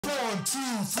1, 2,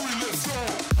 3, let's go.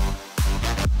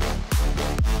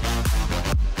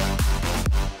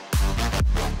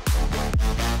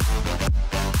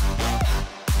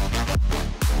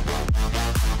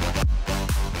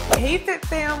 Hey Fit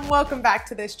Fam, welcome back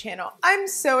to this channel. I'm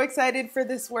so excited for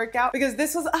this workout because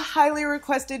this was a highly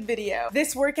requested video.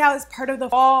 This workout is part of the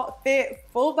Fall Fit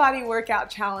Full Body Workout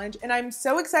Challenge, and I'm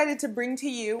so excited to bring to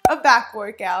you a back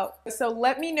workout. So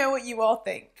let me know what you all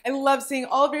think. I love seeing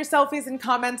all of your selfies and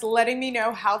comments letting me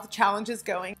know how the challenge is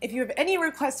going. If you have any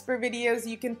requests for videos,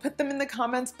 you can put them in the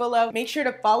comments below. Make sure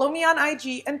to follow me on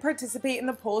IG and participate in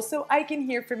the poll so I can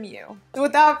hear from you. So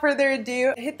without further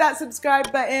ado, hit that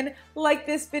subscribe button, like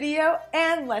this video,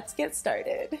 and let's get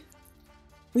started.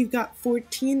 We've got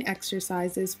 14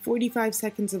 exercises, 45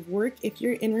 seconds of work if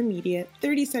you're intermediate,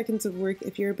 30 seconds of work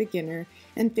if you're a beginner,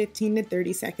 and 15 to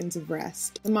 30 seconds of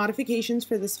rest. The modifications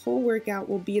for this whole workout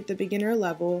will be at the beginner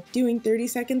level, doing 30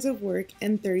 seconds of work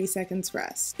and 30 seconds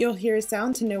rest. You'll hear a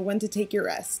sound to know when to take your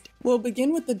rest. We'll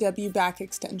begin with the W back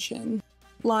extension.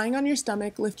 Lying on your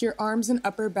stomach, lift your arms and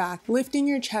upper back, lifting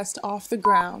your chest off the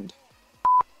ground.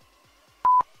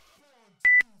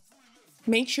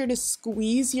 Make sure to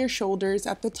squeeze your shoulders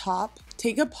at the top,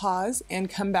 take a pause, and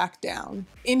come back down.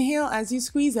 Inhale as you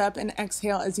squeeze up and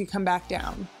exhale as you come back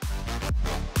down.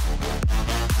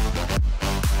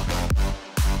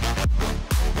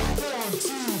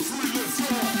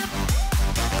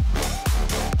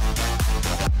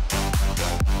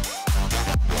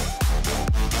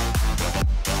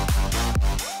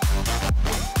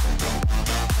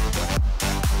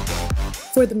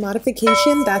 For the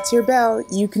modification, that's your bell,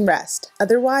 you can rest.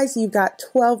 Otherwise, you've got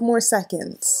 12 more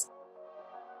seconds.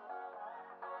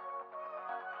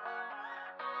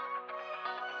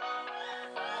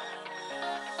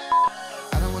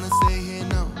 I don't wanna stay here,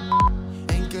 no.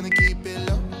 Ain't gonna keep it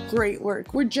low. Great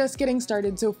work. We're just getting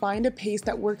started, so find a pace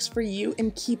that works for you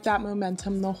and keep that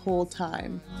momentum the whole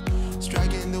time.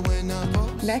 Striking the winner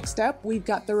post. Next up, we've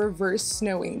got the reverse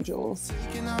snow angels.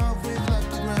 Taking off with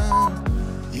left the ground.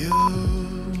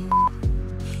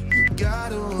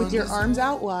 With your arms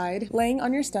out wide, laying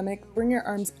on your stomach, bring your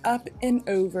arms up and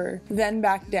over, then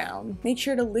back down. Make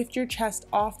sure to lift your chest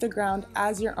off the ground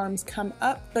as your arms come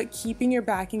up, but keeping your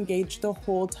back engaged the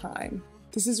whole time.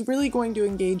 This is really going to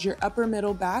engage your upper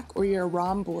middle back or your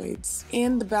rhomboids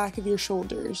and the back of your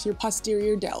shoulders, your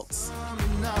posterior delts.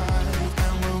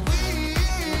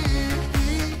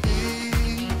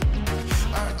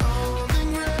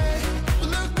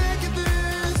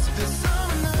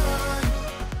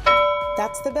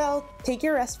 That's the bell. Take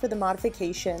your rest for the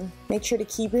modification. Make sure to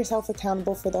keep yourself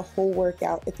accountable for the whole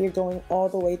workout if you're going all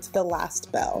the way to the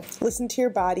last bell. Listen to your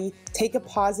body, take a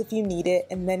pause if you need it,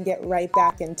 and then get right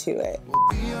back into it.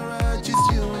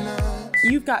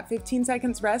 You've got 15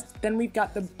 seconds rest, then we've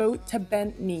got the boat to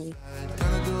bent knee.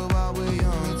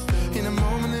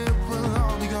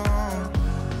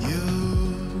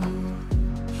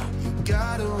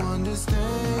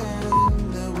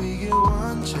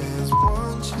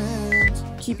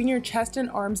 Keeping your chest and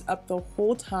arms up the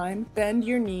whole time, bend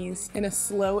your knees in a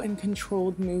slow and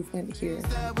controlled movement here.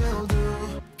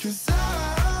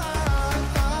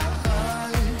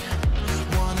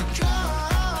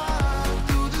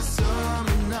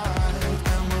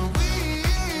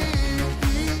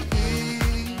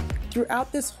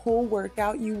 Throughout this whole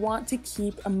workout, you want to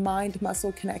keep a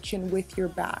mind-muscle connection with your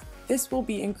back. This will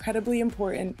be incredibly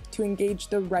important to engage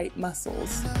the right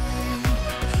muscles.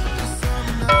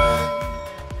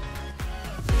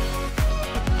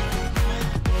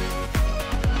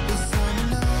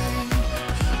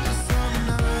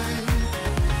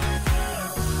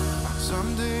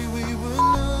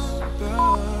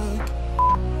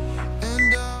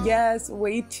 Yes,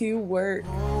 way to work.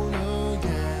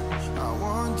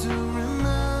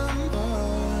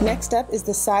 Next up is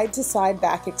the side-to-side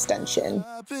back extension.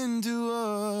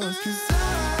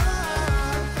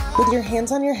 With your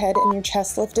hands on your head and your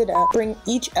chest lifted up, bring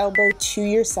each elbow to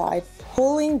your side,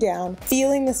 pulling down,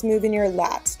 feeling this move in your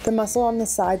lats, the muscle on the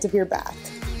sides of your back.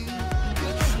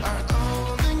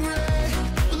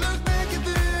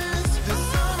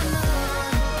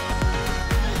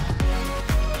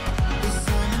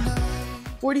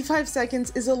 45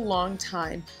 seconds is a long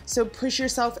time, so push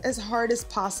yourself as hard as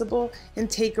possible and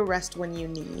take a rest when you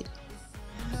need.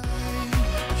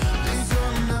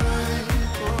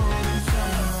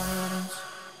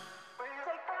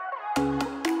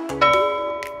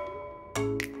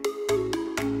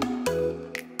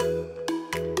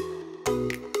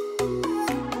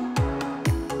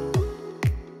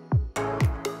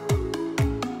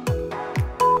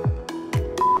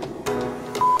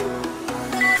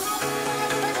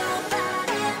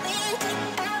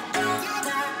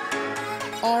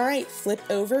 Alright, flip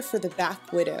over for the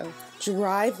back widow.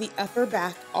 Drive the upper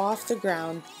back off the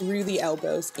ground through the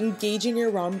elbows, engaging your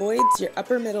rhomboids, your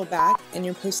upper middle back, and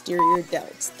your posterior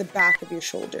delts, the back of your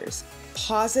shoulders.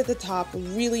 Pause at the top,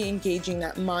 really engaging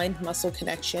that mind-muscle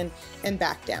connection, and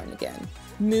back down again.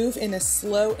 Move in a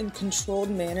slow and controlled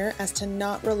manner as to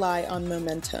not rely on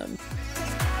momentum.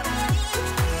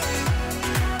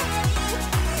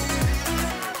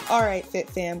 Alright, Fit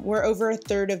Fam, we're over a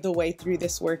third of the way through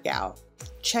this workout.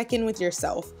 Check in with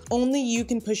yourself. Only you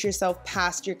can push yourself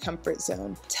past your comfort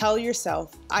zone. Tell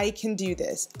yourself, I can do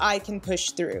this. I can push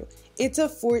through. It's a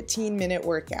 14-minute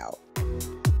workout.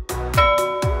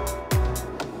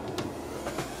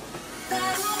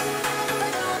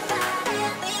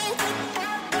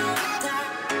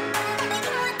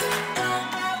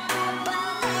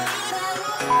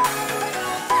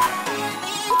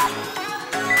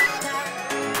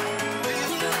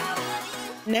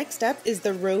 Next up is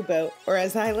the rowboat, or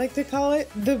as I like to call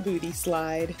it, the booty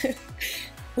slide.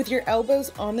 With your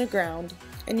elbows on the ground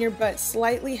and your butt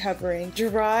slightly hovering,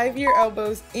 drive your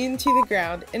elbows into the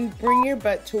ground and bring your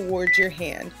butt towards your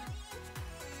hand.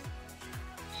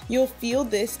 You'll feel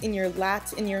this in your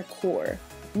lats and your core.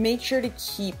 Make sure to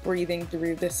keep breathing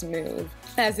through this move,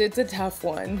 as it's a tough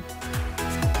one.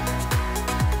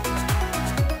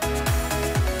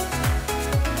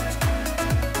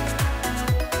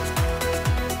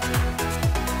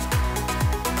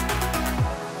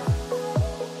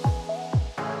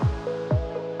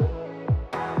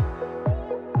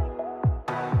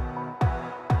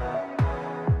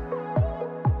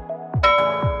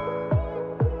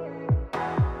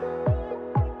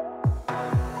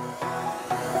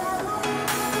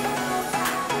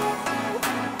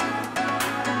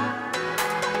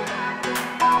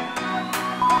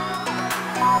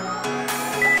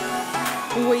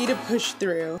 Way to push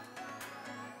through.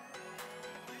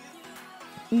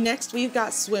 Next, we've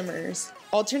got swimmers.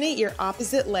 Alternate your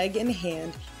opposite leg and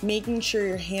hand, making sure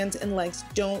your hands and legs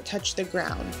don't touch the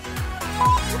ground.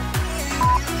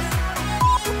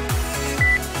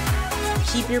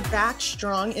 Keep your back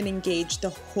strong and engaged the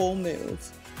whole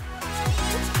move.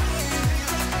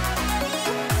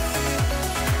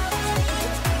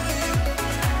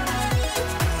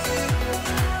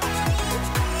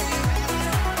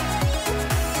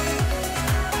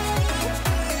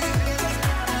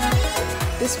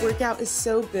 This workout is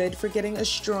so good for getting a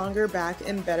stronger back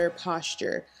and better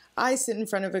posture. I sit in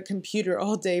front of a computer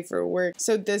all day for work,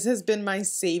 so this has been my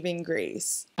saving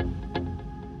grace.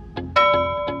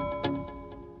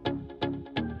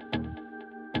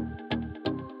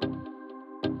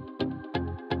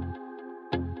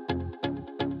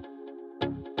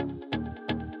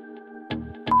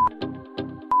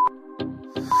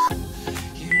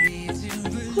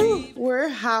 Whew, we're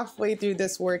halfway through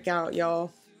this workout,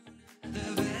 y'all.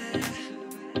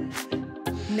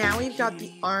 Now we've got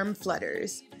the arm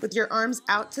flutters. With your arms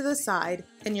out to the side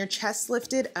and your chest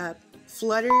lifted up,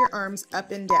 flutter your arms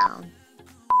up and down.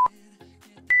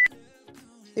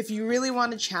 If you really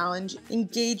want a challenge,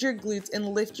 engage your glutes and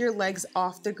lift your legs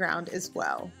off the ground as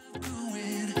well.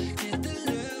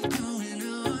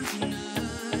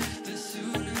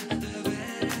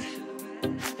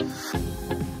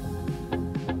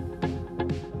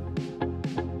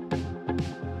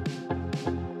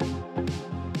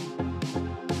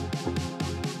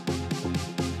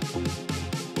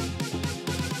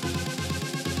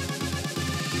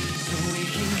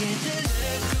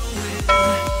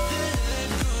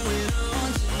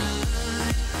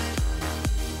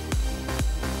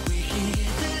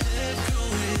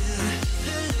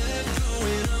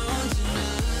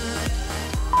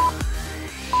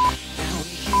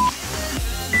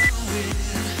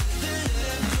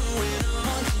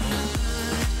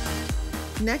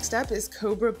 Next up is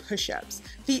Cobra push-ups,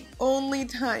 the only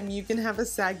time you can have a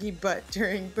saggy butt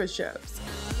during push-ups.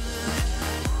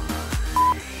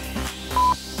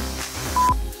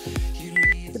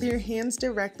 With your hands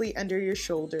directly under your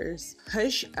shoulders,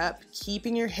 push up,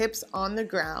 keeping your hips on the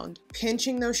ground,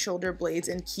 pinching those shoulder blades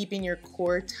and keeping your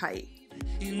core tight.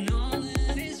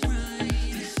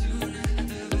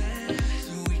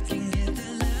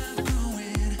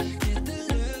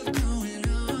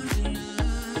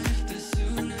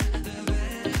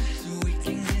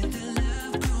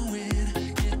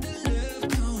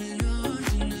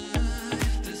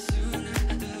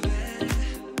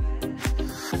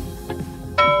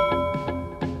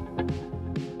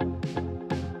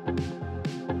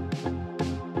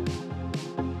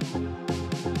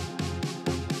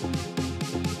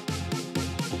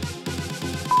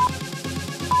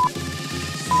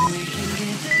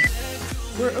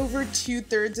 over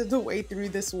 2/3 of the way through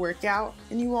this workout,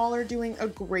 and you all are doing a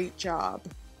great job.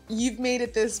 You've made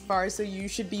it this far, so you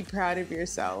should be proud of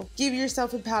yourself. Give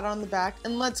yourself a pat on the back,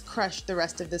 and let's crush the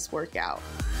rest of this workout.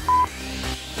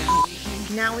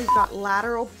 Now we've got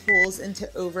lateral pulls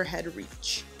into overhead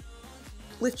reach.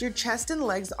 Lift your chest and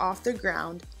legs off the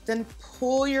ground, then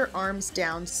pull your arms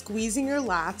down, squeezing your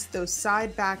lats, those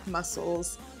side back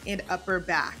muscles, and upper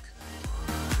back.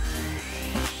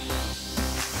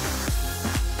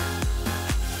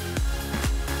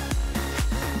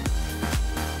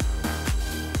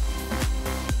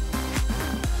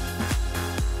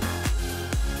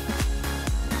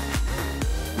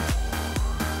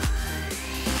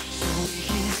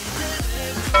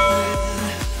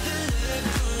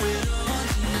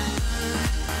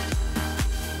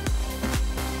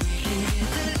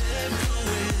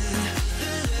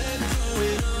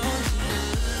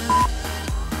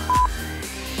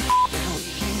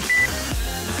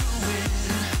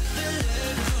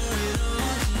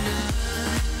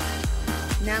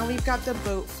 Now we've got the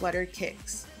boat flutter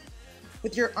kicks.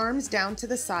 With your arms down to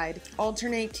the side,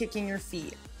 alternate kicking your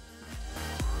feet.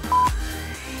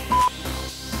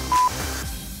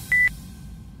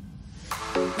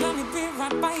 Let me be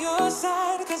right by your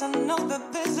side, cause I know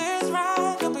that this is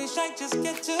right. Don't be shy, just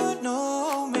get to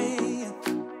know me.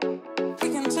 We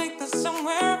can take this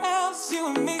somewhere else. You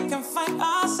and me can find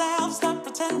ourselves. Stop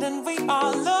pretending we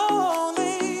are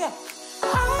lonely.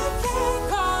 I can't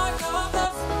call your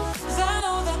bluff, cause I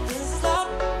know that this is love.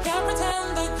 Can't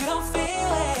pretend that you don't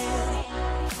feel it.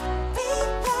 Be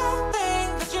that thing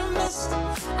that you missed.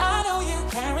 I know you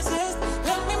can't resist.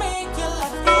 Let me make your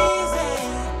life easy.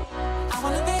 I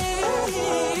wanna be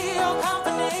your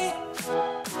company.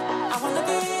 I wanna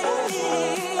be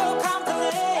your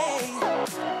company.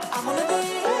 I wanna be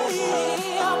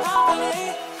your company.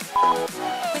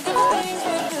 Think of the things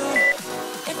we do.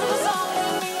 If it was only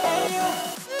me and you.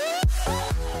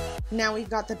 Now we've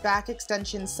got the back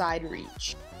extension side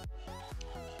reach.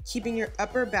 Keeping your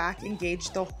upper back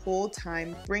engaged the whole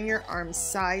time, bring your arms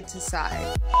side to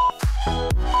side.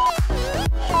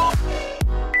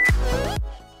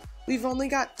 We've only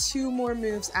got 2 more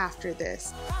moves after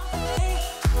this.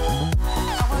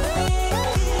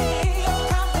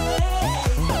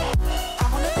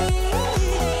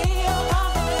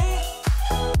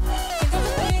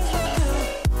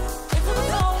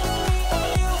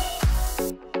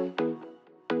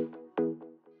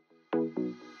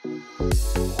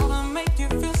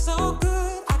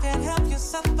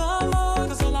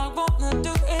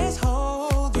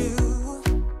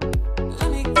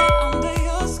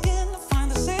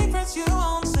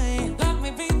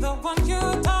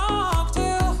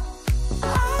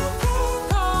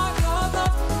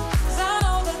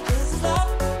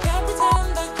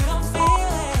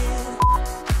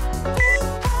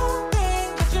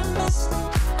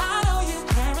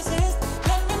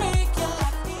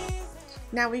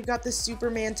 Now we've got the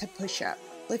Superman to push up,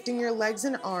 lifting your legs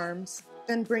and arms,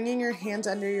 then bringing your hands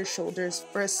under your shoulders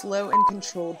for a slow and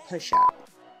controlled push up.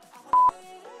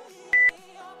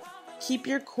 Keep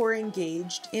your core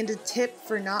engaged, and a tip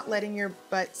for not letting your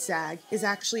butt sag is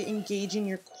actually engaging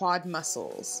your quad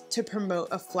muscles to promote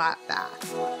a flat back.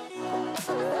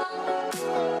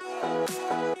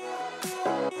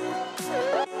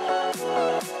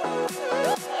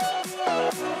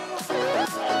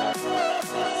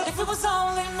 If it was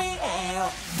only me and you.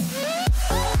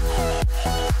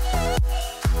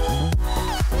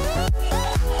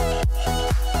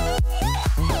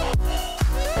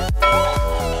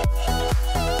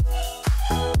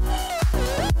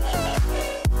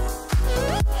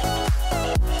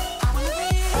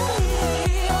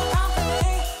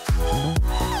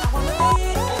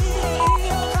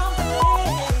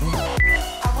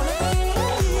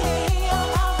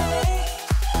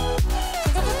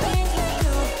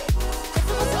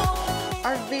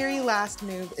 Last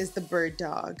move is the bird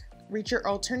dog. Reach your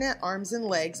alternate arms and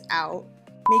legs out,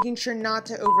 making sure not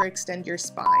to overextend your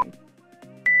spine.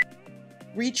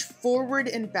 Reach forward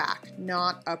and back,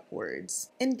 not upwards,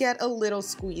 and get a little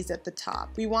squeeze at the top.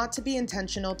 We want to be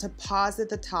intentional to pause at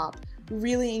the top,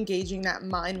 really engaging that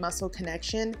mind-muscle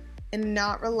connection and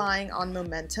not relying on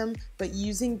momentum, but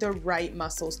using the right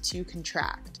muscles to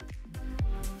contract.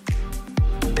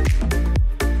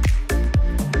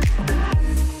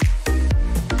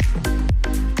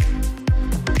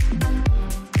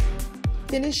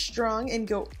 Finish strong and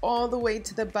go all the way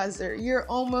to the buzzer. You're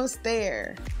almost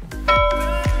there.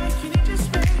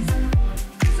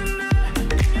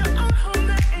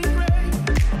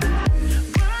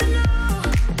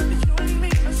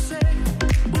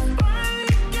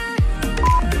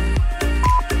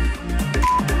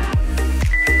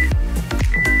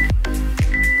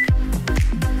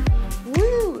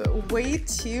 ready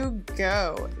to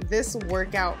go. This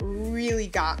workout really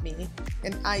got me,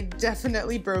 and I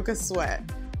definitely broke a sweat.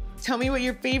 Tell me what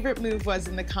your favorite move was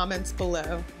in the comments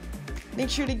below. Make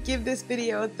sure to give this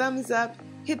video a thumbs up,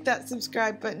 hit that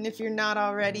subscribe button if you're not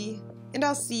already, and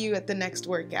I'll see you at the next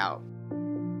workout.